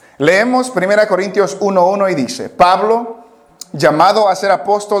Leemos 1 Corintios 1:1 y dice: Pablo, llamado a ser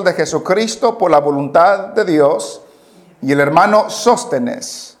apóstol de Jesucristo por la voluntad de Dios, y el hermano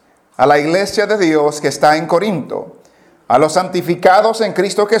Sóstenes, a la iglesia de Dios que está en Corinto, a los santificados en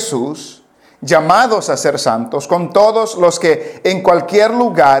Cristo Jesús, llamados a ser santos, con todos los que en cualquier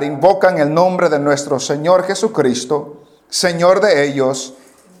lugar invocan el nombre de nuestro Señor Jesucristo, Señor de ellos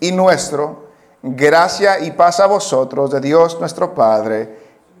y nuestro, gracia y paz a vosotros, de Dios nuestro Padre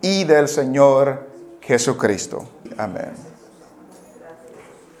y del Señor Jesucristo. Amén.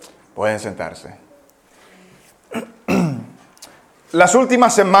 Pueden sentarse. Las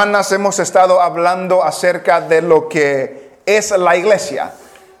últimas semanas hemos estado hablando acerca de lo que es la iglesia.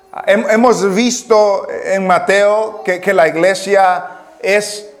 Hemos visto en Mateo que la iglesia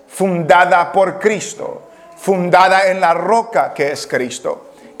es fundada por Cristo, fundada en la roca que es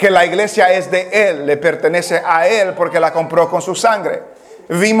Cristo, que la iglesia es de Él, le pertenece a Él porque la compró con su sangre.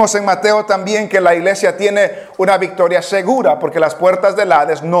 Vimos en Mateo también que la iglesia tiene una victoria segura porque las puertas del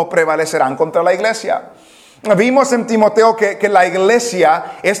Hades no prevalecerán contra la iglesia. Vimos en Timoteo que la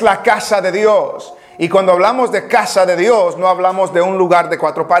iglesia es la casa de Dios. Y cuando hablamos de casa de Dios, no hablamos de un lugar de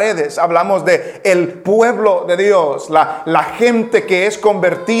 4 paredes. Hablamos de el pueblo de Dios. La gente que es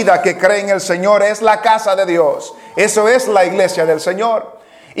convertida, que cree en el Señor, es la casa de Dios. Eso es la iglesia del Señor.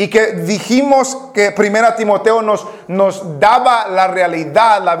 Y que dijimos que 1 Timoteo nos daba la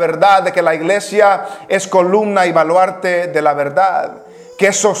realidad, la verdad de que la iglesia es columna y baluarte de la verdad, que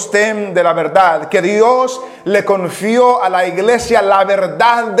es sostén de la verdad, que Dios le confió a la iglesia la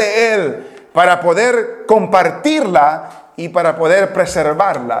verdad de Él para poder compartirla y para poder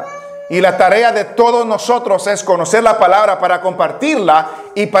preservarla. Y la tarea de todos nosotros es conocer la palabra para compartirla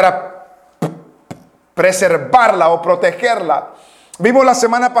y para preservarla o protegerla. Vimos la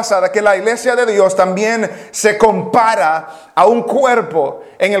semana pasada que la iglesia de Dios también se compara a un cuerpo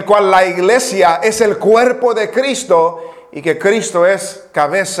en el cual la iglesia es el cuerpo de Cristo y que Cristo es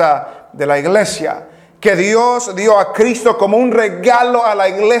cabeza de la iglesia. Que Dios dio a Cristo como un regalo a la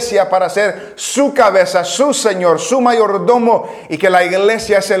iglesia para ser su cabeza, su Señor, su mayordomo, y que la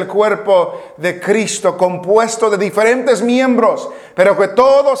iglesia es el cuerpo de Cristo compuesto de diferentes miembros, pero que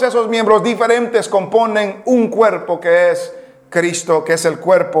todos esos miembros diferentes componen un cuerpo que es Cristo, que es el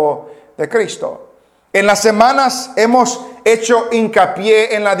cuerpo de Cristo. En las semanas hemos hecho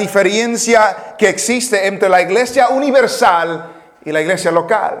hincapié en la diferencia que existe entre la iglesia universal y la iglesia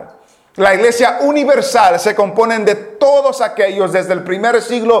local. La iglesia universal se compone de todos aquellos desde el primer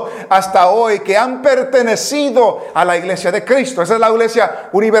siglo hasta hoy que han pertenecido a la iglesia de Cristo. Esa es la iglesia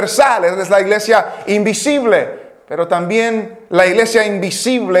universal, esa es la iglesia invisible. Pero también la iglesia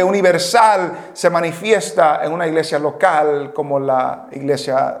invisible, universal, se manifiesta en una iglesia local como la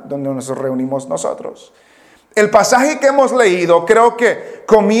iglesia donde nos reunimos nosotros. El pasaje que hemos leído creo que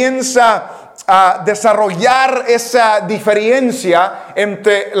comienza a desarrollar esa diferencia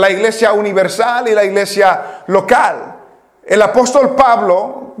entre la iglesia universal y la iglesia local. El apóstol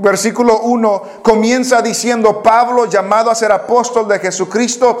Pablo, versículo 1, comienza diciendo: Pablo, llamado a ser apóstol de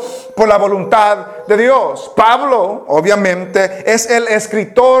Jesucristo por la voluntad de Dios. Pablo, obviamente, es el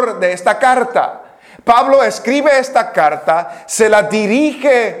escritor de esta carta. Pablo escribe esta carta, se la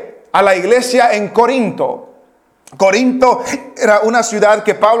dirige a la iglesia en Corinto. Corinto era una ciudad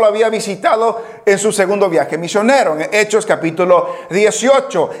que Pablo había visitado en su segundo viaje misionero. En Hechos capítulo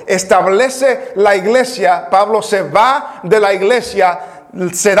 18 establece la iglesia. Pablo se va de la iglesia,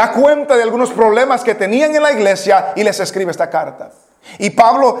 se da cuenta de algunos problemas que tenían en la iglesia y les escribe esta carta. Y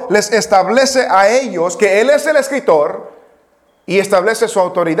Pablo les establece a ellos que él es el escritor y establece su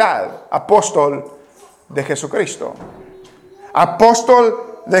autoridad: apóstol de Jesucristo.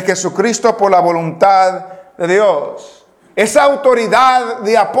 Apóstol de Jesucristo por la voluntad de Dios. Esa autoridad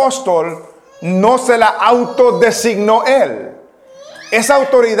de apóstol no se la autodesignó él. Esa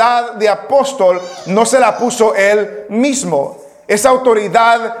autoridad de apóstol no se la puso él mismo. Esa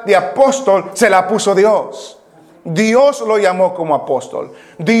autoridad de apóstol se la puso Dios. Dios lo llamó como apóstol.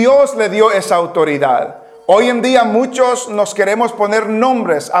 Dios le dio esa autoridad. Hoy en día muchos nos queremos poner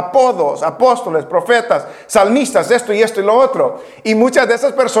nombres, apodos, apóstoles, profetas, salmistas, esto y lo otro. Y muchas de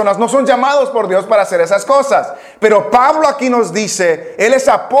esas personas no son llamados por Dios para hacer esas cosas. Pero Pablo aquí nos dice, él es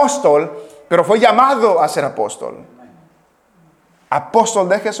apóstol, pero fue llamado a ser apóstol. Apóstol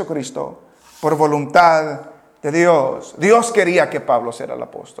de Jesucristo por voluntad de Dios. Dios quería que Pablo fuera el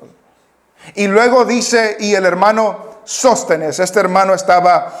apóstol. Y luego dice, y el hermano Sóstenes, este hermano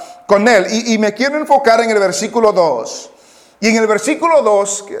estaba con él. Y me quiero enfocar en el versículo 2. Y en el versículo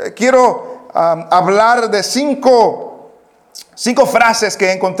 2 quiero hablar de cinco frases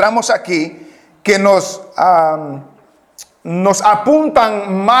que encontramos aquí que nos nos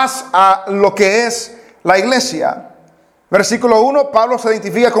apuntan más a lo que es la iglesia. Versículo 1, Pablo se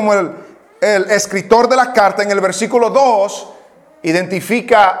identifica como el escritor de la carta. En el versículo 2,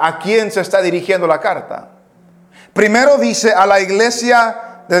 identifica a quién se está dirigiendo la carta. Primero dice a la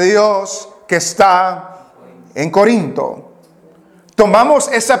iglesia de Dios que está en Corinto. Tomamos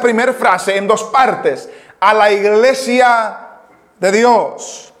esa primera frase en dos partes. A la iglesia de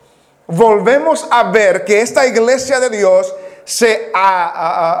Dios. Volvemos a ver que esta iglesia de Dios se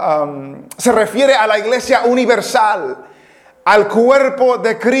refiere a la iglesia universal, al cuerpo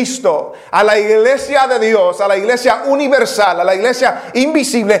de Cristo, a la iglesia de Dios, a la iglesia universal, a la iglesia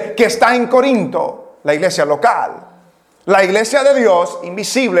invisible que está en Corinto, la iglesia local. La iglesia de Dios,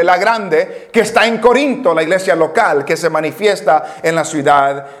 invisible, la grande, que está en Corinto, la iglesia local, que se manifiesta en la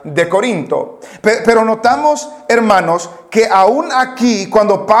ciudad de Corinto. Pero notamos, hermanos, que aún aquí,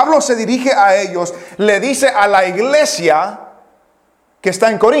 cuando Pablo se dirige a ellos, le dice a la iglesia que está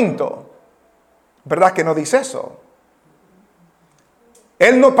en Corinto. ¿Verdad que no dice eso?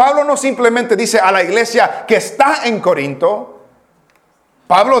 Pablo no simplemente dice a la iglesia que está en Corinto.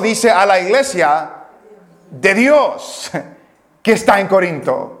 Pablo dice a la iglesia de Dios que está en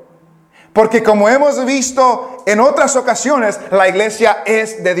Corinto. Porque como hemos visto en otras ocasiones, la iglesia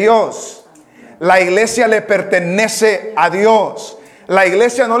es de Dios. La iglesia le pertenece a Dios. La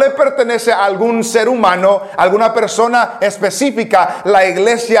iglesia no le pertenece a algún ser humano, a alguna persona específica. La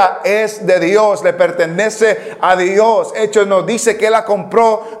iglesia es de Dios, le pertenece a Dios. Hechos nos dice que Él la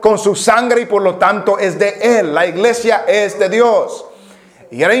compró con su sangre y por lo tanto es de Él. La iglesia es de Dios.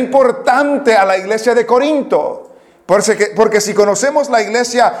 Y era importante a la iglesia de Corinto, porque si conocemos la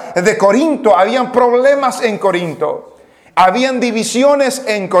iglesia de Corinto, habían problemas en Corinto, habían divisiones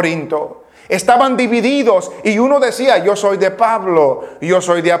en Corinto, estaban divididos y uno decía, yo soy de Pablo, yo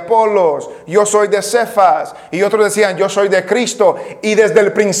soy de Apolos, yo soy de Cefas, y otros decían, yo soy de Cristo. Y desde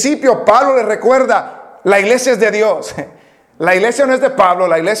el principio Pablo les recuerda, la iglesia es de Dios. La iglesia no es de Pablo,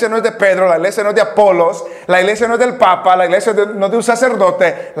 la iglesia no es de Pedro, la iglesia no es de Apolos, la iglesia no es del Papa, la iglesia no es de un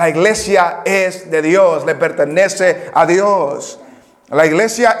sacerdote. La iglesia es de Dios, le pertenece a Dios. La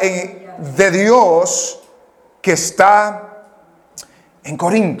iglesia de Dios que está en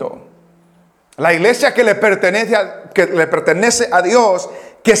Corinto. La iglesia que le pertenece a Dios,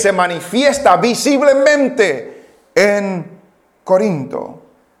 que se manifiesta visiblemente en Corinto.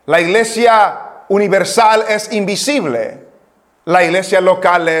 La iglesia universal es invisible. La iglesia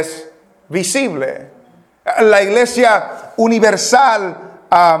local es visible. La iglesia universal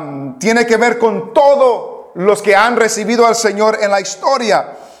tiene que ver con todos los que han recibido al Señor en la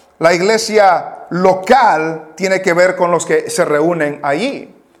historia. La iglesia local tiene que ver con los que se reúnen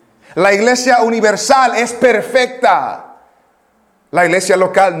allí. La iglesia universal es perfecta. La iglesia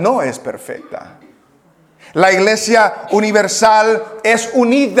local no es perfecta. La iglesia universal es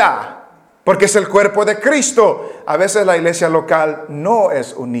unida, porque es el cuerpo de Cristo. A veces la iglesia local no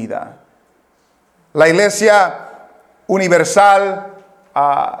es unida. La iglesia universal,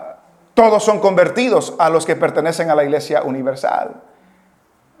 todos son convertidos a los que pertenecen a la iglesia universal.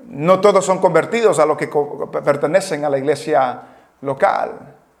 No todos son convertidos a los que pertenecen a la iglesia local.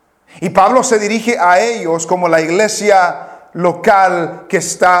 Y Pablo se dirige a ellos como la iglesia local que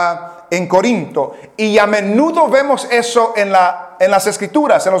está en Corinto. Y a menudo vemos eso en las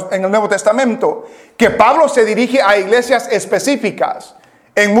Escrituras, en el Nuevo Testamento, que Pablo se dirige a iglesias específicas.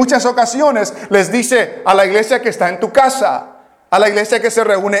 En muchas ocasiones les dice a la iglesia que está en tu casa, a la iglesia que se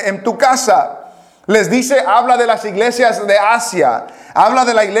reúne en tu casa. Les dice, habla de las iglesias de Asia, habla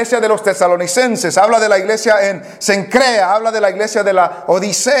de la iglesia de los tesalonicenses, habla de la iglesia en Cencrea, habla de la iglesia de la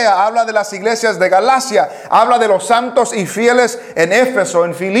Odisea, habla de las iglesias de Galacia, habla de los santos y fieles en Éfeso,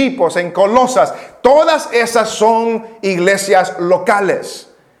 en Filipos, en Colosas. Todas esas son iglesias locales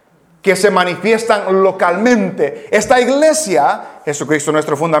que se manifiestan localmente. Esta iglesia, Jesucristo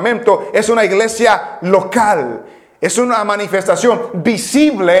nuestro fundamento, es una iglesia local. Es una manifestación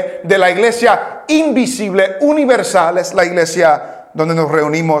visible de la iglesia invisible, universal. Es la iglesia donde nos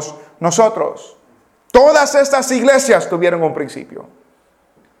reunimos nosotros. Todas estas iglesias tuvieron un principio.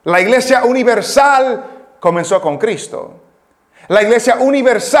 La iglesia universal comenzó con Cristo. La iglesia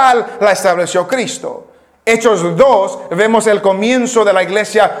universal la estableció Cristo. Hechos 2 vemos el comienzo de la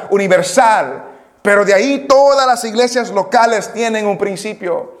iglesia universal. Pero de ahí todas las iglesias locales tienen un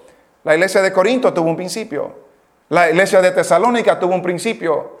principio. La iglesia de Corinto tuvo un principio. La iglesia de Tesalónica tuvo un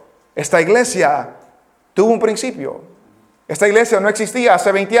principio. Esta iglesia tuvo un principio. Esta iglesia no existía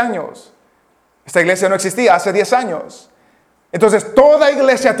hace 20 años. Esta iglesia no existía hace 10 años. Entonces, toda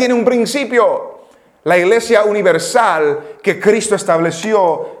iglesia tiene un principio. La iglesia universal que Cristo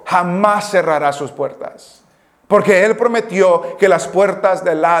estableció jamás cerrará sus puertas. porque Él prometió que las puertas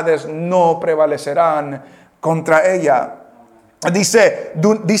del Hades no prevalecerán contra ella. Dice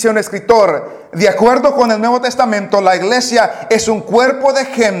un escritor, de acuerdo con el Nuevo Testamento, la iglesia es un cuerpo de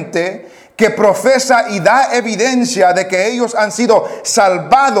gente que profesa y da evidencia de que ellos han sido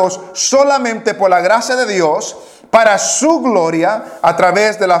salvados solamente por la gracia de Dios para su gloria a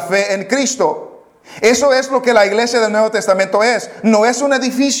través de la fe en Cristo. Eso es lo que la iglesia del Nuevo Testamento es. No es un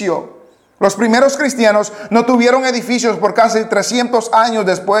edificio. Los primeros cristianos no tuvieron edificios por casi 300 años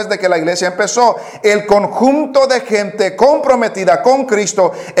después de que la iglesia empezó. El conjunto de gente comprometida con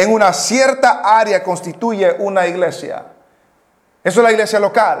Cristo en una cierta área constituye una iglesia. Eso es la iglesia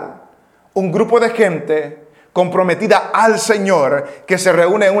local. Un grupo de gente comprometida al Señor que se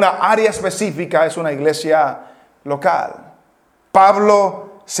reúne en una área específica es una iglesia local.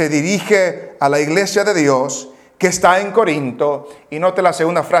 Pablo se dirige a la iglesia de Dios que está en Corinto, y note la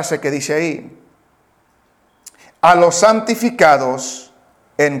segunda frase que dice ahí: a los santificados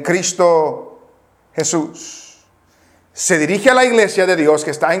en Cristo Jesús. Se dirige a la iglesia de Dios que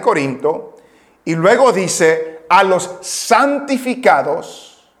está en Corinto, y luego dice a los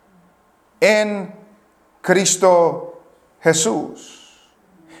santificados en Cristo Jesús.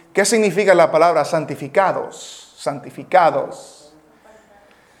 ¿Qué significa la palabra santificados? Santificados.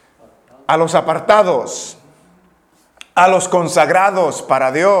 A los apartados, a los consagrados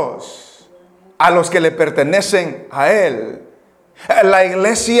para Dios, a los que le pertenecen a Él. La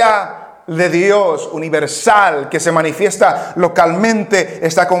iglesia de Dios universal que se manifiesta localmente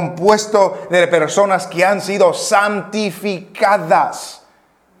está compuesto de personas que han sido santificadas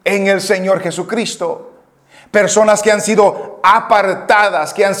en el Señor Jesucristo. Personas que han sido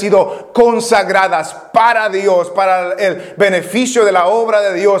apartadas, que han sido consagradas para Dios, para el beneficio de la obra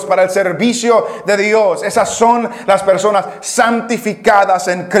de Dios, para el servicio de Dios. Esas son las personas santificadas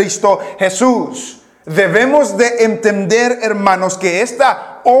en Cristo Jesús. Debemos de entender, hermanos, que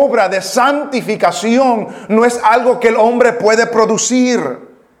esta obra de santificación no es algo que el hombre puede producir.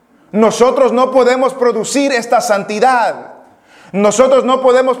 Nosotros no podemos producir esta santidad. Nosotros no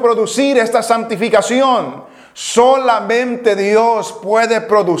podemos producir esta santificación. Solamente Dios puede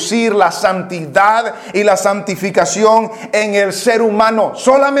producir la santidad y la santificación en el ser humano.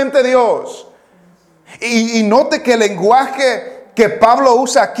 Solamente Dios. Y note que el lenguaje que Pablo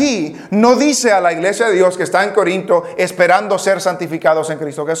usa aquí no dice a la iglesia de Dios que está en Corinto esperando ser santificados en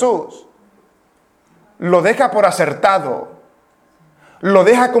Cristo Jesús. Lo deja por acertado. Lo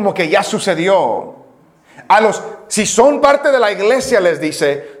deja como que ya sucedió. Si son parte de la iglesia, les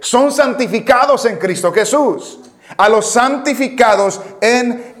dice, son santificados en Cristo Jesús. A los santificados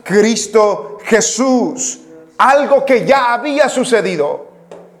en Cristo Jesús. Algo que ya había sucedido.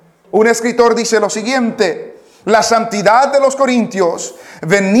 Un escritor dice lo siguiente: la santidad de los corintios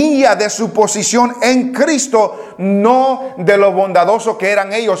venía de su posición en Cristo, no de lo bondadoso que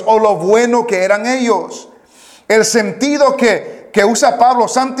eran ellos o lo bueno que eran ellos. El sentido que usa Pablo,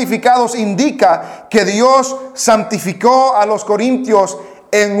 santificados, indica que Dios santificó a los corintios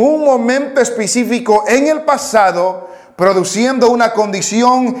en un momento específico en el pasado, produciendo una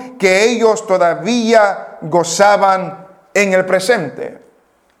condición que ellos todavía gozaban en el presente.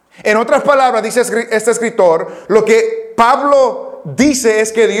 En otras palabras, dice este escritor, lo que Pablo dice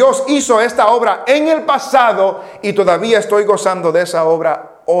es que Dios hizo esta obra en el pasado y todavía estoy gozando de esa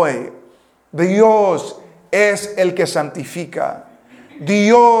obra hoy. Dios es el que santifica.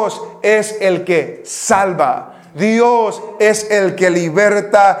 Dios es el que salva. Dios es el que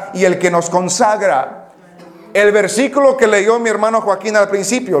liberta y el que nos consagra. El versículo que leyó mi hermano Joaquín al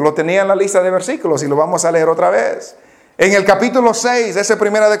principio, lo tenía en la lista de versículos y lo vamos a leer otra vez. En el capítulo 6, ese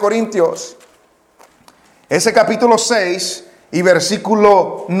primera de Corintios. Ese capítulo 6 y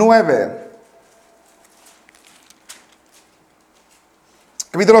versículo 9.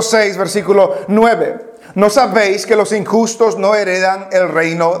 Capítulo 6, versículo 9. ¿No sabéis que los injustos no heredan el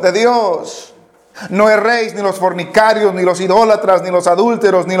reino de Dios? No erréis, ni los fornicarios, ni los idólatras, ni los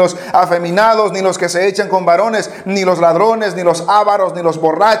adúlteros, ni los afeminados, ni los que se echan con varones, ni los ladrones, ni los ávaros, ni los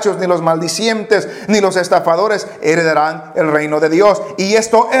borrachos, ni los maldicientes, ni los estafadores heredarán el reino de Dios. Y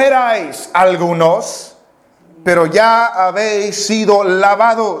esto erais algunos, pero ya habéis sido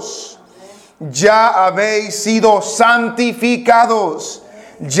lavados, ya habéis sido santificados,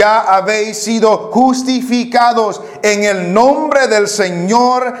 ya habéis sido justificados en el nombre del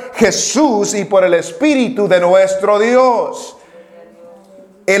Señor Jesús y por el Espíritu de nuestro Dios.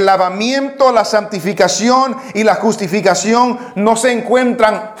 El lavamiento, la santificación y la justificación no se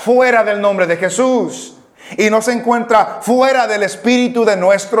encuentran fuera del nombre de Jesús y no se encuentra fuera del Espíritu de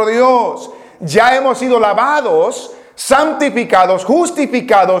nuestro Dios. Ya hemos sido lavados, santificados,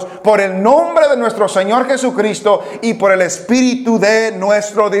 justificados por el nombre de nuestro Señor Jesucristo y por el Espíritu de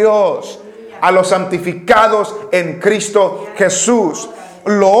nuestro Dios. A los santificados en Cristo Jesús.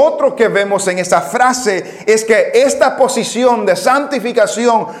 Lo otro que vemos en esta frase es que esta posición de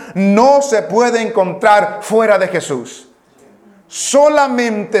santificación no se puede encontrar fuera de Jesús.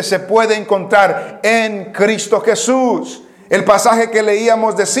 Solamente se puede encontrar en Cristo Jesús. El pasaje que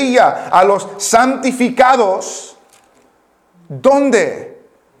leíamos decía, a los santificados, ¿dónde?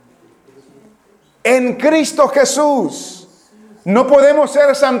 En Cristo Jesús. No podemos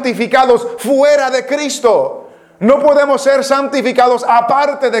ser santificados fuera de Cristo. No podemos ser santificados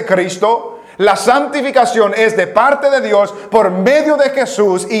aparte de Cristo. La santificación es de parte de Dios por medio de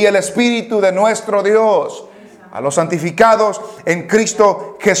Jesús y el Espíritu de nuestro Dios. A los santificados en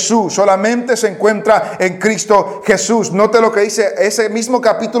Cristo Jesús. Solamente se encuentra en Cristo Jesús. Note lo que dice ese mismo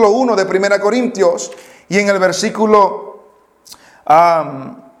capítulo 1 de 1 Corintios. Y en el versículo...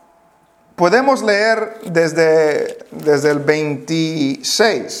 podemos leer desde el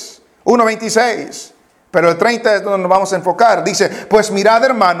 26. 1:26. Pero el 30 es donde nos vamos a enfocar. Dice, pues mirad,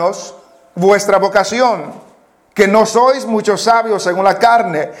 hermanos, vuestra vocación, que no sois muchos sabios según la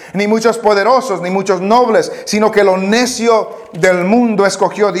carne, ni muchos poderosos, ni muchos nobles, sino que lo necio del mundo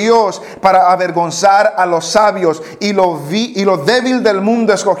escogió Dios para avergonzar a los sabios, y lo débil del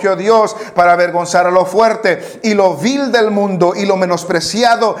mundo escogió Dios para avergonzar a lo fuerte, y lo vil del mundo y lo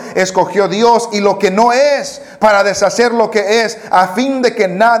menospreciado escogió Dios, y lo que no es, para deshacer lo que es, a fin de que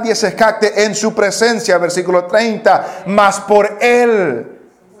nadie se jacte en su presencia. Versículo 30, mas por Él,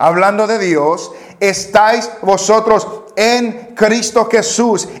 hablando de Dios, estáis vosotros en Cristo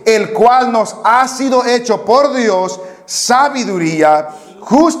Jesús, el cual nos ha sido hecho por Dios sabiduría,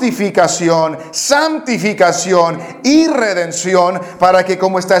 justificación, santificación y redención, para que,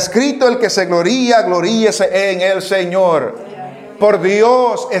 como está escrito, el que se gloría, gloríese en el Señor. Por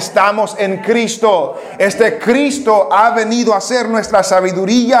Dios estamos en Cristo. Este Cristo ha venido a ser nuestra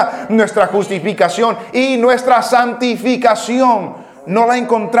sabiduría, nuestra justificación y nuestra santificación. No la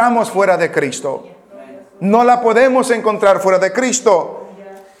encontramos fuera de Cristo. No la podemos encontrar fuera de Cristo.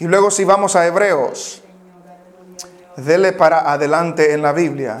 Y luego si vamos a Hebreos, dele para adelante en la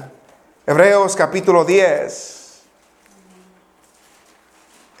Biblia. Hebreos capítulo 10.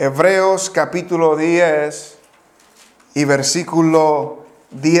 Hebreos capítulo 10 y versículo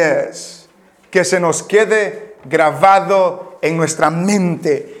 10. Que se nos quede grabado en nuestra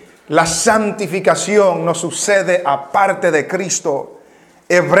mente. La santificación no sucede aparte de Cristo.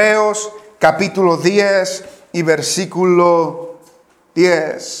 Hebreos capítulo 10 y versículo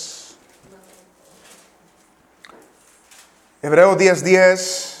 10. Hebreos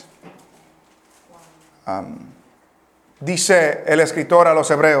 10:10. Dice el escritor a los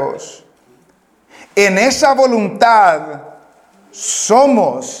hebreos: en esa voluntad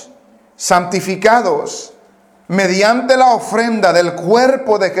somos santificados mediante la ofrenda del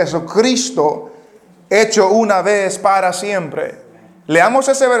cuerpo de Jesucristo, hecho una vez para siempre. Leamos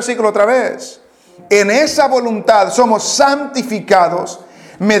ese versículo otra vez. En esa voluntad somos santificados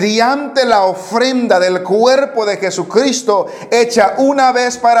mediante la ofrenda del cuerpo de Jesucristo, hecha una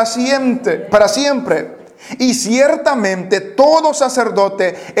vez para siempre. Y ciertamente todo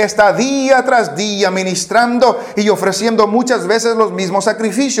sacerdote está día tras día ministrando y ofreciendo muchas veces los mismos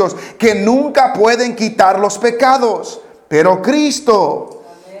sacrificios que nunca pueden quitar los pecados. Pero Cristo,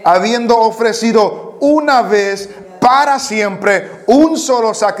 habiendo ofrecido una vez para siempre un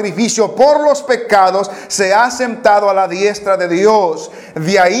solo sacrificio por los pecados, se ha sentado a la diestra de Dios.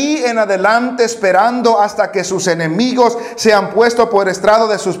 De ahí en adelante, esperando hasta que sus enemigos sean puestos por estrado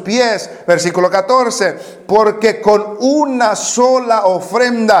de sus pies. Versículo 14. Porque con una sola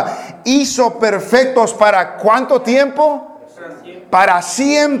ofrenda hizo perfectos para ¿cuánto tiempo? Para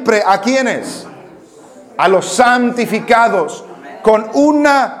siempre. ¿A quiénes? A los santificados. Con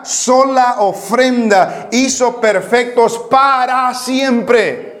una sola ofrenda hizo perfectos para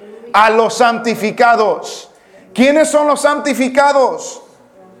siempre a los santificados. ¿Quiénes son los santificados?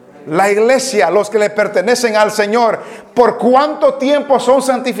 La iglesia, los que le pertenecen al Señor. ¿Por cuánto tiempo son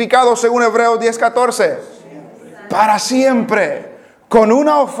santificados según Hebreos 10:14? Para siempre. Con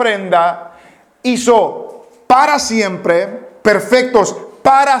una ofrenda hizo para siempre, perfectos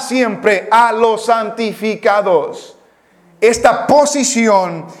para siempre a los santificados. Esta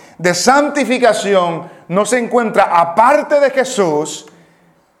posición de santificación no se encuentra aparte de Jesús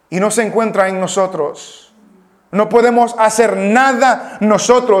y no se encuentra en nosotros. No podemos hacer nada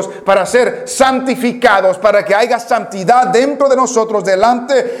nosotros para ser santificados, para que haya santidad dentro de nosotros,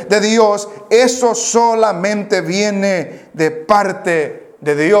 delante de Dios. Eso solamente viene de parte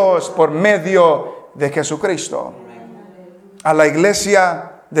de Dios por medio de Jesucristo. a la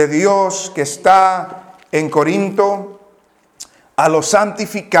iglesia de Dios que está en Corinto, a los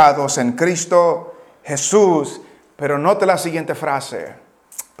santificados en Cristo Jesús. Pero note la siguiente frase,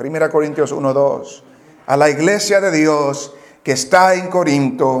 1 Corintios 1:2. A la iglesia de Dios que está en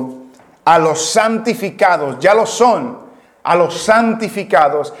Corinto, a los santificados, ya lo son, a los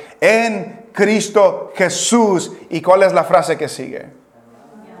santificados en Cristo Jesús. ¿Y cuál es la frase que sigue?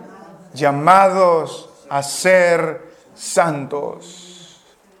 Llamados a ser santos.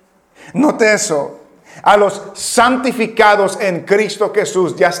 Note eso. A los santificados en Cristo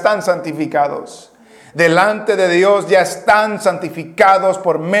Jesús ya están santificados. Delante de Dios ya están santificados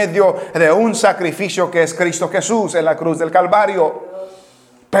por medio de un sacrificio que es Cristo Jesús en la cruz del Calvario.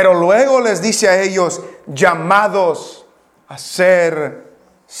 Pero luego les dice a ellos, llamados a ser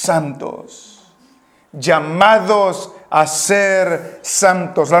santos. Llamados a ser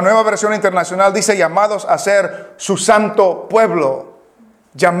santos. La Nueva Versión Internacional dice llamados a ser su santo pueblo.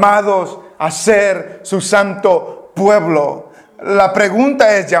 Llamados a ser su santo pueblo. La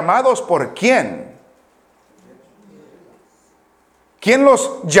pregunta es, ¿llamados por quién? ¿Quién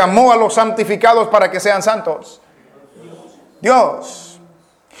los llamó a los santificados para que sean santos? Dios.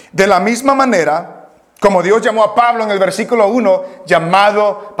 De la misma manera, como Dios llamó a Pablo en el versículo 1,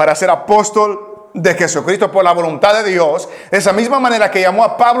 llamado para ser apóstol de Jesucristo por la voluntad de Dios, de esa misma manera que llamó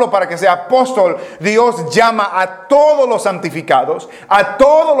a Pablo para que sea apóstol, Dios llama a todos los santificados, a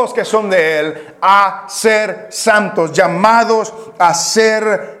todos los que son de Él, a ser santos, llamados a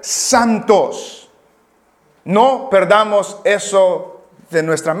ser santos. No perdamos eso de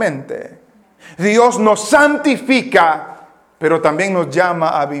nuestra mente. Dios nos santifica, pero también nos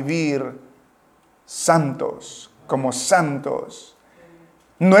llama a vivir santos, como santos.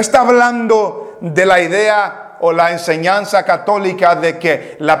 No está hablando de la idea o la enseñanza católica de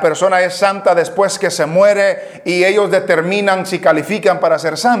que la persona es santa después que se muere y ellos determinan si califican para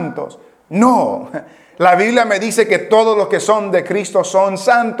ser santos. No, la Biblia me dice que todos los que son de Cristo son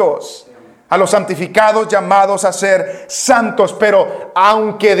santos. A los santificados llamados a ser santos. Pero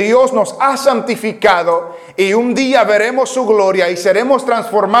aunque Dios nos ha santificado y un día veremos su gloria y seremos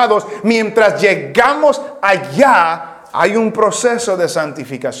transformados, mientras llegamos allá hay un proceso de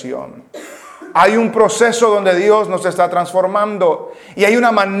santificación. Hay un proceso donde Dios nos está transformando. Y hay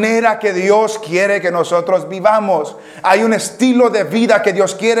una manera que Dios quiere que nosotros vivamos. Hay un estilo de vida que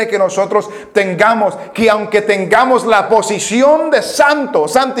Dios quiere que nosotros tengamos. Que aunque tengamos la posición de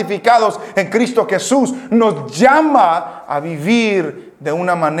santos, santificados en Cristo Jesús, nos llama a vivir de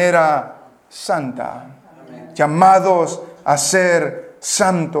una manera santa. Llamados a ser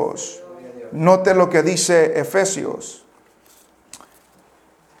santos. Note lo que dice Efesios.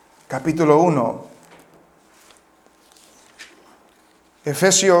 Capítulo 1.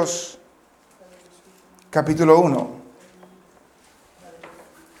 Efesios, capítulo 1.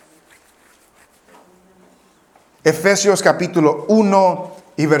 Efesios, capítulo 1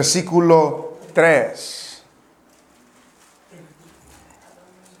 y versículo 3.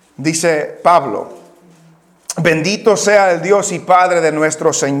 Dice Pablo: bendito sea el Dios y Padre de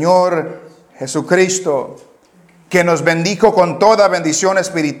nuestro Señor Jesucristo, que nos bendijo con toda bendición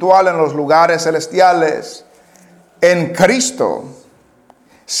espiritual en los lugares celestiales, en Cristo,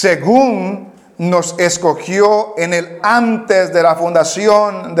 según nos escogió en el antes de la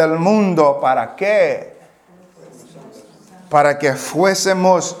fundación del mundo. ¿Para qué? Para que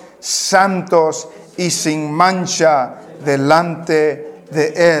fuésemos santos y sin mancha delante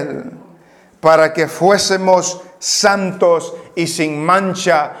de Él. Para que fuésemos santos y sin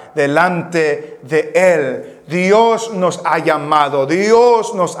mancha delante de Él. Dios nos ha llamado,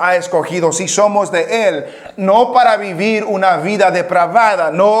 Dios nos ha escogido si somos de Él, no para vivir una vida depravada,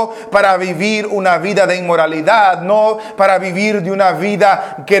 no para vivir una vida de inmoralidad, no para vivir de una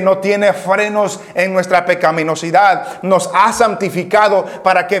vida que no tiene frenos en nuestra pecaminosidad. Nos ha santificado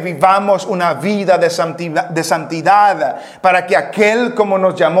para que vivamos una vida de santidad, para que aquel como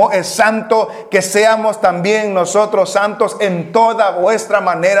nos llamó es santo, que seamos también nosotros santos en toda vuestra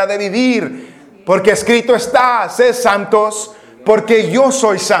manera de vivir. Porque escrito está, sed santos, porque yo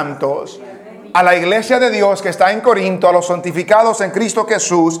soy santos. A la iglesia de Dios que está en Corinto, a los santificados en Cristo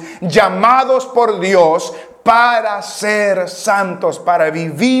Jesús, llamados por Dios para ser santos, para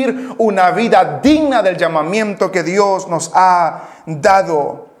vivir una vida digna del llamamiento que Dios nos ha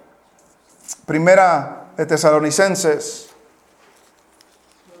dado. Primera de Tesalonicenses,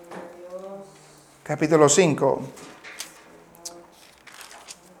 capítulo 5.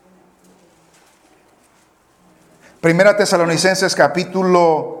 Primera Tesalonicenses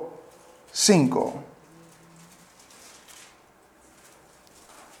capítulo 5.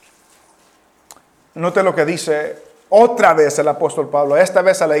 Note lo que dice otra vez el apóstol Pablo, esta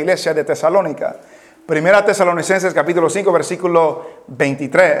vez a la iglesia de Tesalónica. Primera Tesalonicenses capítulo 5, versículo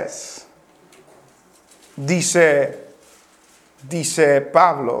 23. Dice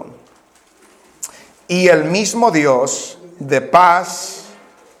Pablo, y el mismo Dios de paz,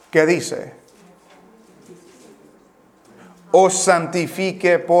 ¿qué dice? Os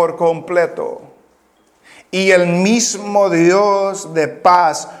santifique por completo. Y el mismo Dios de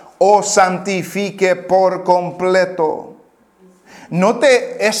paz os santifique por completo.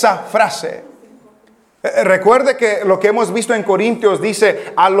 Note esa frase. Recuerde que lo que hemos visto en Corintios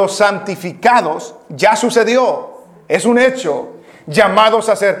dice, a los santificados ya sucedió. Es un hecho. Llamados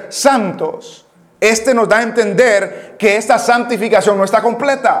a ser santos. Este nos da a entender que esta santificación no está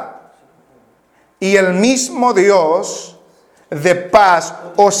completa. Y el mismo Dios de paz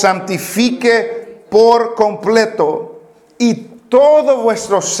os santifique por completo, y todo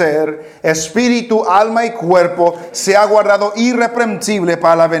vuestro ser, espíritu, alma y cuerpo, sea guardado irreprensible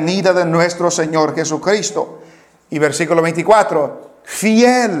para la venida de nuestro Señor Jesucristo. Y versículo 24,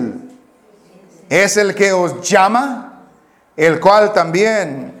 fiel es el que os llama, el cual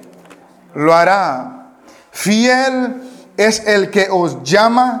también lo hará. Fiel es el que os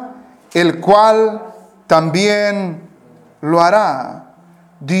llama, el cual también lo hará.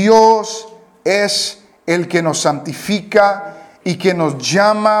 Dios es el que nos santifica y que nos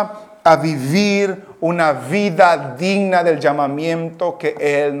llama a vivir una vida digna del llamamiento que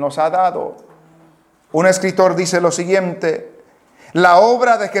Él nos ha dado. Un escritor dice lo siguiente: la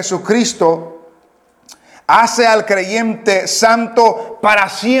obra de Jesucristo hace al creyente santo para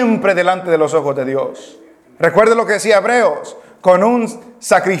siempre delante de los ojos de Dios. Recuerde lo que decía Hebreos: con un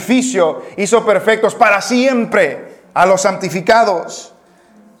sacrificio hizo perfectos para siempre a los santificados.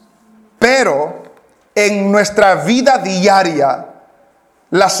 Pero en nuestra vida diaria,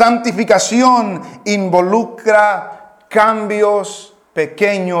 la santificación involucra cambios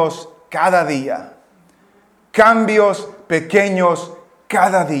pequeños cada día. Cambios pequeños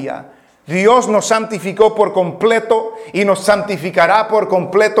cada día. Dios nos santificó por completo y nos santificará por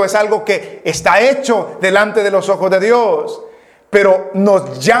completo. Es algo que está hecho delante de los ojos de Dios. Pero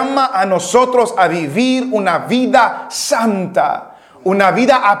nos llama a nosotros a vivir una vida santa. Una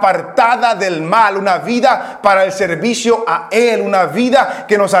vida apartada del mal, una vida para el servicio a Él, una vida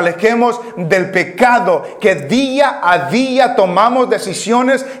que nos alejemos del pecado, que día a día tomamos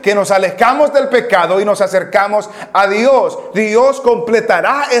decisiones que nos alejamos del pecado y nos acercamos a Dios. Dios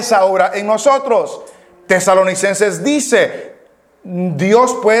completará esa obra en nosotros. Tesalonicenses dice,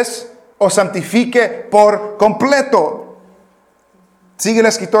 Dios pues os santifique por completo. Sigue el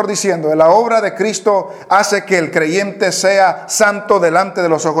escritor diciendo, la obra de Cristo hace que el creyente sea santo delante de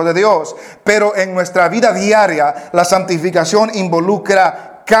los ojos de Dios. Pero en nuestra vida diaria, la santificación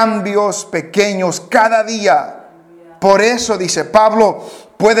involucra cambios pequeños cada día. Por eso, dice Pablo,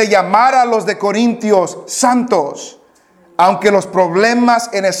 puede llamar a los de Corintios santos, aunque los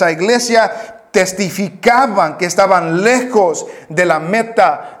problemas en esa iglesia testificaban que estaban lejos de la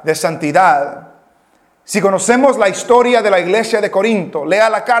meta de santidad. Si conocemos la historia de la iglesia de Corinto, lea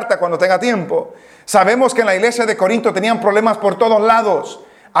la carta cuando tenga tiempo. Sabemos que en la iglesia de Corinto tenían problemas por todos lados.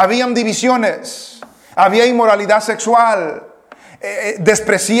 Habían divisiones, había inmoralidad sexual,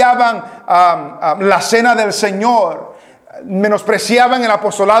 despreciaban la cena del Señor, menospreciaban el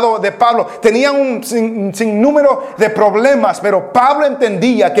apostolado de Pablo. Tenían un sinnúmero de problemas, pero Pablo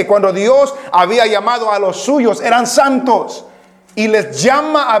entendía que cuando Dios había llamado a los suyos eran santos. Y les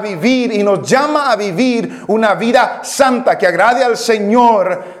llama a vivir y nos llama a vivir una vida santa que agrade al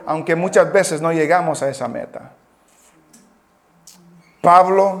Señor, aunque muchas veces no llegamos a esa meta.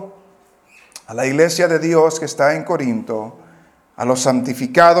 Pablo, a la iglesia de Dios que está en Corinto, a los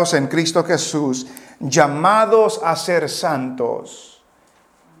santificados en Cristo Jesús, llamados a ser santos.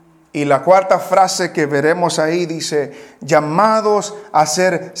 Y la cuarta frase que veremos ahí dice, llamados a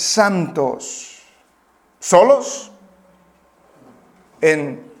ser santos. ¿Solos?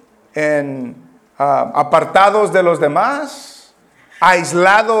 Apartados de los demás,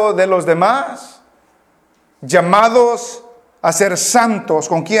 aislados de los demás, llamados a ser santos.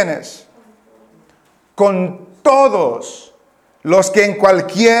 ¿Con quiénes? Con todos los que en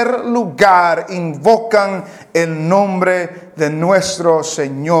cualquier lugar invocan el nombre de nuestro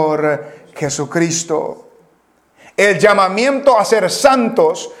Señor Jesucristo. El llamamiento a ser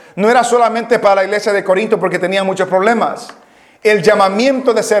santos no era solamente para la iglesia de Corinto porque tenía muchos problemas. El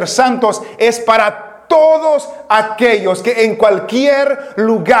llamamiento de ser santos es para todos aquellos que en cualquier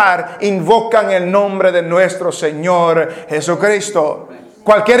lugar invocan el nombre de nuestro Señor Jesucristo.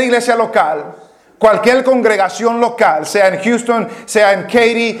 Cualquier iglesia local, Cualquier congregación local, sea en Houston, sea en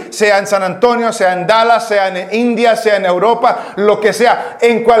Katy, sea en San Antonio, sea en Dallas, sea en India, sea en Europa, lo que sea,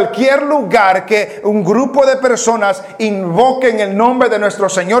 en cualquier lugar que un grupo de personas invoquen el nombre de nuestro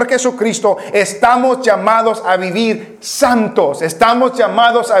Señor Jesucristo, estamos llamados a vivir santos, estamos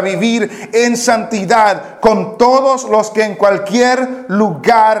llamados a vivir en santidad con todos los que en cualquier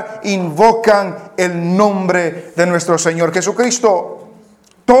lugar invocan el nombre de nuestro Señor Jesucristo.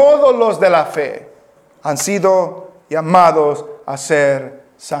 Todos los de la fe han sido llamados a ser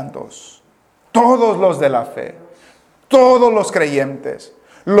santos. Todos los de la fe, todos los creyentes.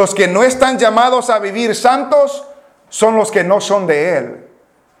 Los que no están llamados a vivir santos son los que no son de Él.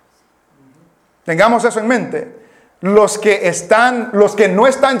 Tengamos eso en mente. Los que no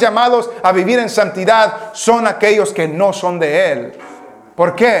están llamados a vivir en santidad son aquellos que no son de Él.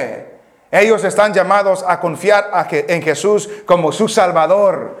 ¿Por qué? Ellos están llamados a confiar en Jesús como su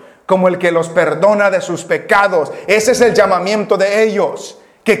Salvador, como el que los perdona de sus pecados. Ese es el llamamiento de ellos,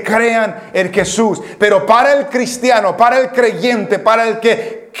 que crean en Jesús. Pero para el cristiano, para el creyente, para el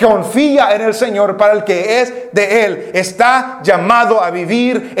que confía en el Señor, para el que es de Él, está llamado a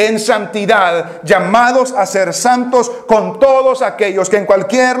vivir en santidad, llamados a ser santos con todos aquellos que en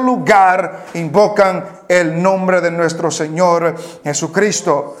cualquier lugar invocan el nombre de nuestro Señor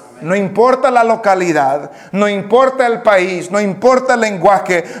Jesucristo. No importa la localidad, no importa el país, no importa el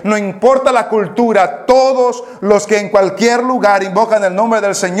lenguaje, no importa la cultura, todos los que en cualquier lugar invocan el nombre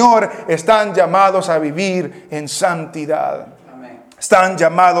del Señor están llamados a vivir en santidad. Están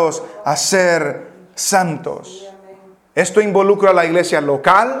llamados a ser santos. Esto involucra a la iglesia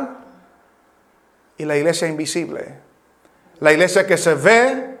local y la iglesia invisible. La iglesia que se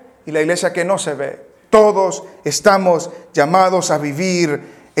ve y la iglesia que no se ve. Todos estamos llamados a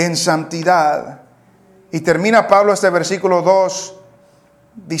vivir en santidad. Y termina Pablo este versículo 2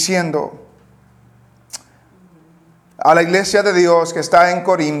 diciendo a la iglesia de Dios que está en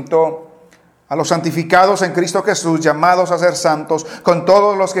Corinto, a los santificados en Cristo Jesús, llamados a ser santos, con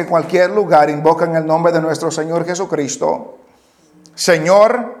todos los que en cualquier lugar invocan el nombre de nuestro Señor Jesucristo,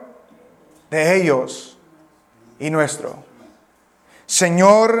 Señor de ellos y nuestro.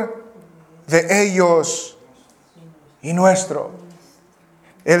 Señor de ellos y nuestro.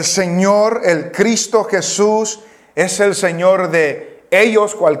 El Señor, el Cristo Jesús, es el Señor de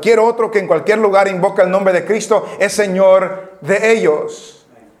ellos. Cualquier otro que en cualquier lugar invoca el nombre de Cristo es Señor de ellos.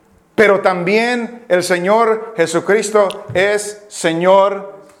 Pero también el Señor Jesucristo es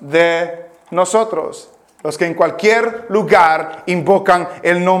Señor de nosotros, los que en cualquier lugar invocan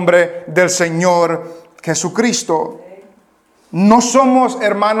el nombre del Señor Jesucristo. No somos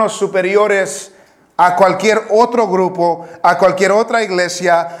hermanos superiores a cualquier otro grupo, a cualquier otra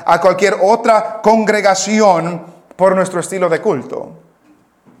iglesia, a cualquier otra congregación por nuestro estilo de culto,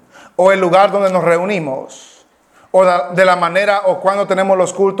 o el lugar donde nos reunimos, o de la manera o cuando tenemos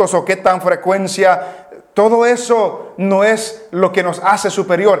los cultos, o qué tan frecuencia. Todo eso no es lo que nos hace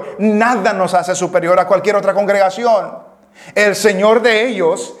superior. Nada nos hace superior a cualquier otra congregación. El Señor de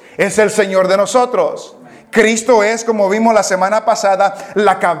ellos es el Señor de nosotros. Cristo es, como vimos la semana pasada,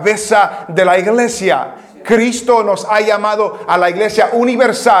 la cabeza de la iglesia. Cristo nos ha llamado a la iglesia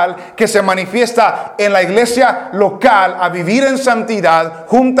universal que se manifiesta en la iglesia local a vivir en santidad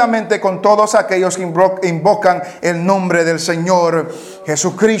juntamente con todos aquellos que invocan el nombre del Señor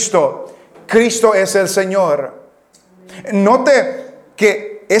Jesucristo. Cristo es el Señor. Note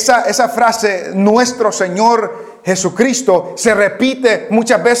que esa frase, nuestro Señor Jesucristo, se repite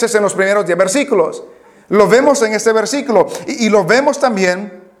muchas veces en los primeros 10 versículos. Lo vemos en este versículo y lo vemos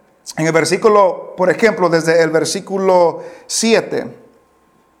también en el versículo, por ejemplo, desde el versículo 7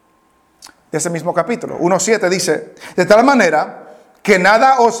 de ese mismo capítulo. 1:7 dice: de tal manera que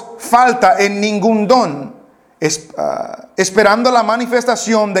nada os falta en ningún don, esperando la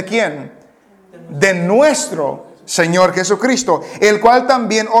manifestación de ¿quién? De nuestro Señor Jesucristo, el cual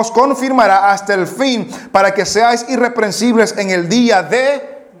también os confirmará hasta el fin, para que seáis irreprensibles en el día de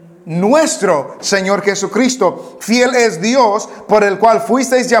nuestro Señor Jesucristo. Fiel es Dios, por el cual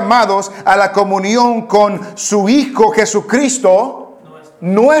fuisteis llamados a la comunión con su Hijo Jesucristo,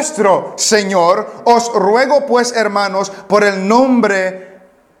 nuestro Señor. Os ruego pues, hermanos, por el nombre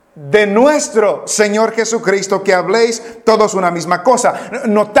de nuestro Señor Jesucristo, que habléis todos una misma cosa.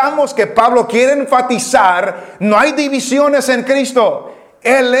 Notamos que Pablo quiere enfatizar: no hay divisiones en Cristo.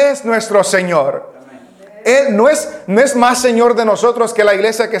 Él es nuestro Señor. Él no es más Señor de nosotros que la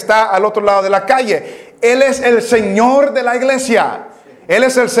iglesia que está al otro lado de la calle. Él es el Señor de la iglesia. Él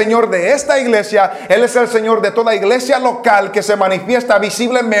es el Señor de esta iglesia. Él es el Señor de toda iglesia local que se manifiesta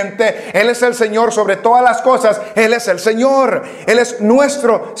visiblemente. Él es el Señor sobre todas las cosas. Él es el Señor. Él es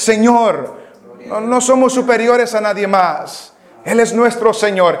nuestro Señor. No somos superiores a nadie más. Él es nuestro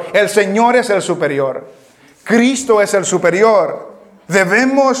Señor. El Señor es el superior. Cristo es el superior.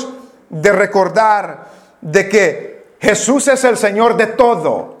 Debemos de recordar de que Jesús es el Señor de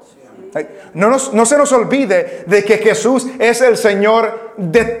todo. No se nos olvide de que Jesús es el Señor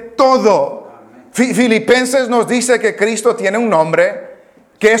de todo. Filipenses nos dice que Cristo tiene un nombre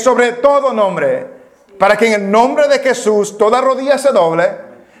que es sobre todo nombre, para que en el nombre de Jesús toda rodilla se doble,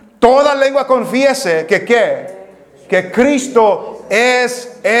 toda lengua confiese que Cristo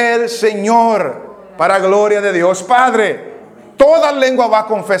es el Señor, para gloria de Dios Padre. Toda lengua va a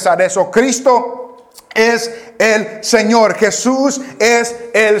confesar eso. Cristo es el Señor. Jesús es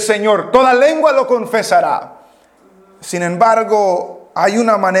el Señor. Toda lengua lo confesará. Sin embargo, hay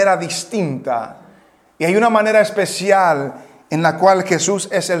una manera distinta y hay una manera especial en la cual Jesús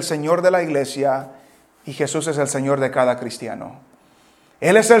es el Señor de la iglesia y Jesús es el Señor de cada cristiano.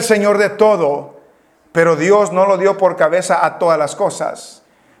 Él es el Señor de todo, pero Dios no lo dio por cabeza a todas las cosas.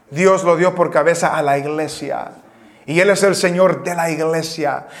 Dios lo dio por cabeza a la iglesia. Y Él es el Señor de la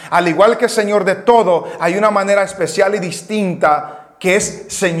iglesia. Al igual que Señor de todo, hay una manera especial y distinta que es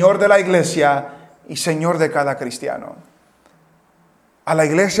Señor de la iglesia y Señor de cada cristiano. A la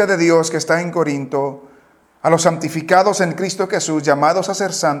iglesia de Dios que está en Corinto, a los santificados en Cristo Jesús, llamados a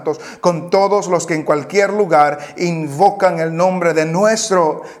ser santos, con todos los que en cualquier lugar invocan el nombre de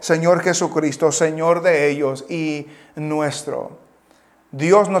nuestro Señor Jesucristo, Señor de ellos y nuestro.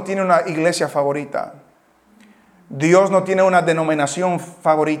 Dios no tiene una iglesia favorita. Dios no tiene una denominación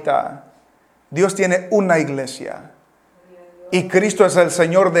favorita. Dios tiene una iglesia. Y Cristo es el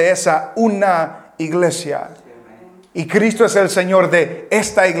Señor de esa una iglesia. Y Cristo es el Señor de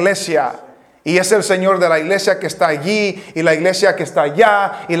esta iglesia. Y es el Señor de la iglesia que está allí, y la iglesia que está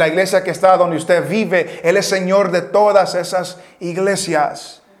allá, y la iglesia que está donde usted vive. Él es Señor de todas esas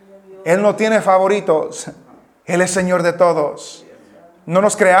iglesias. Él no tiene favoritos. Él es Señor de todos. No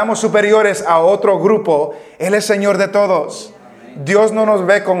nos creamos superiores a otro grupo. Él es Señor de todos. Dios no nos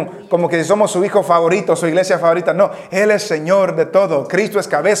ve como que somos su hijo favorito, su iglesia favorita. No, Él es Señor de todo. Cristo es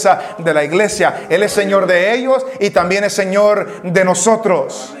cabeza de la iglesia. Él es Señor de ellos y también es Señor de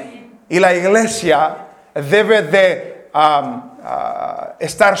nosotros. Y la iglesia debe de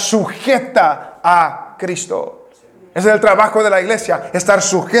estar sujeta a Cristo. Ese es el trabajo de la iglesia, estar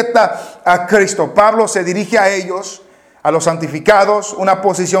sujeta a Cristo. Pablo se dirige a ellos, a los santificados, una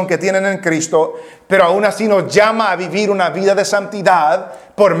posición que tienen en Cristo, pero aún así nos llama a vivir una vida de santidad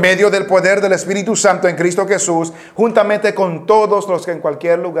por medio del poder del Espíritu Santo en Cristo Jesús, juntamente con todos los que en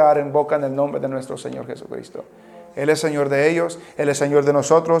cualquier lugar invocan el nombre de nuestro Señor Jesucristo. Él es Señor de ellos, Él es Señor de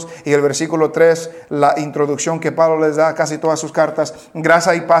nosotros. Y el versículo 3, la introducción que Pablo les da a casi todas sus cartas: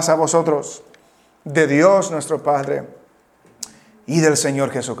 gracia y paz a vosotros, de Dios nuestro Padre y del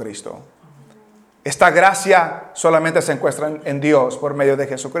Señor Jesucristo. Esta gracia solamente se encuentra en Dios por medio de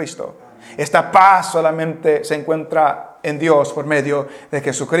Jesucristo. Esta paz solamente se encuentra en Dios por medio de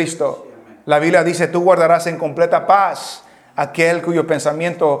Jesucristo. La Biblia dice: tú guardarás en completa paz aquel cuyo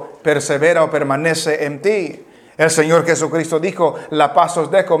pensamiento persevera o permanece en ti. El Señor Jesucristo dijo: la paz os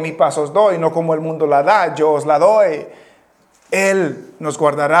dejo, mi paz os doy, no como el mundo la da, yo os la doy. Él nos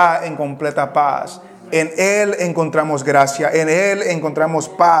guardará en completa paz. En Él encontramos gracia, en Él encontramos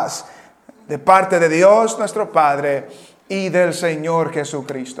paz, de parte de Dios nuestro Padre y del Señor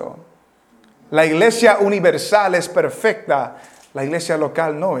Jesucristo. La iglesia universal es perfecta, la iglesia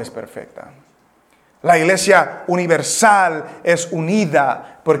local no es perfecta. La iglesia universal es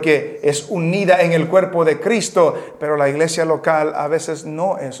unida porque es unida en el cuerpo de Cristo, pero la iglesia local a veces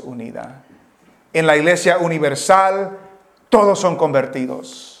no es unida. En la iglesia universal todos son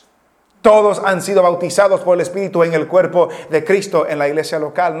convertidos. Todos han sido bautizados por el Espíritu en el cuerpo de Cristo. En la iglesia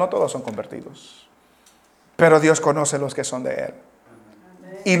local no todos son convertidos. Pero Dios conoce los que son de Él.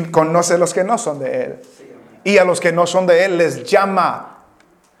 Y conoce los que no son de Él. Y a los que no son de Él les llama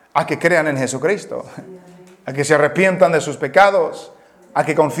a que crean en Jesucristo. A que se arrepientan de sus pecados. A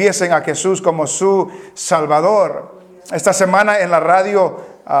que confiesen a Jesús como su Salvador. Esta semana en la radio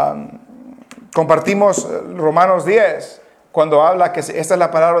compartimos Romanos 10. Cuando habla que esta es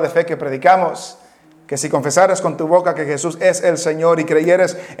la palabra de fe que predicamos, que si confesares con tu boca que Jesús es el Señor y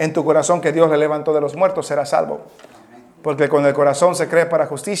creyeres en tu corazón que Dios le levantó de los muertos, serás salvo. Porque con el corazón se cree para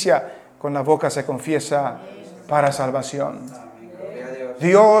justicia, con la boca se confiesa para salvación.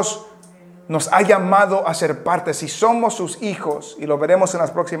 Dios nos ha llamado a ser parte. Si somos sus hijos, y lo veremos en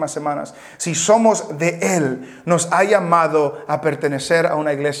las próximas semanas, si somos de Él, nos ha llamado a pertenecer a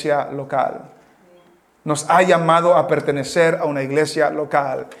una iglesia local. Nos ha llamado a pertenecer a una iglesia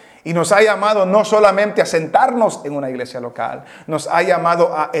local. Y nos ha llamado no solamente a sentarnos en una iglesia local, nos ha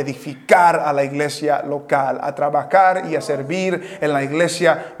llamado a edificar a la iglesia local, a trabajar y a servir en la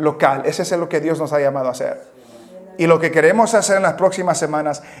iglesia local. Ese es lo que Dios nos ha llamado a hacer. Y lo que queremos hacer en las próximas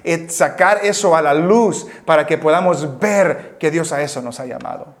semanas es sacar eso a la luz para que podamos ver que Dios a eso nos ha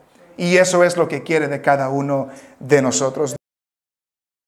llamado. Y eso es lo que quiere de cada uno de nosotros.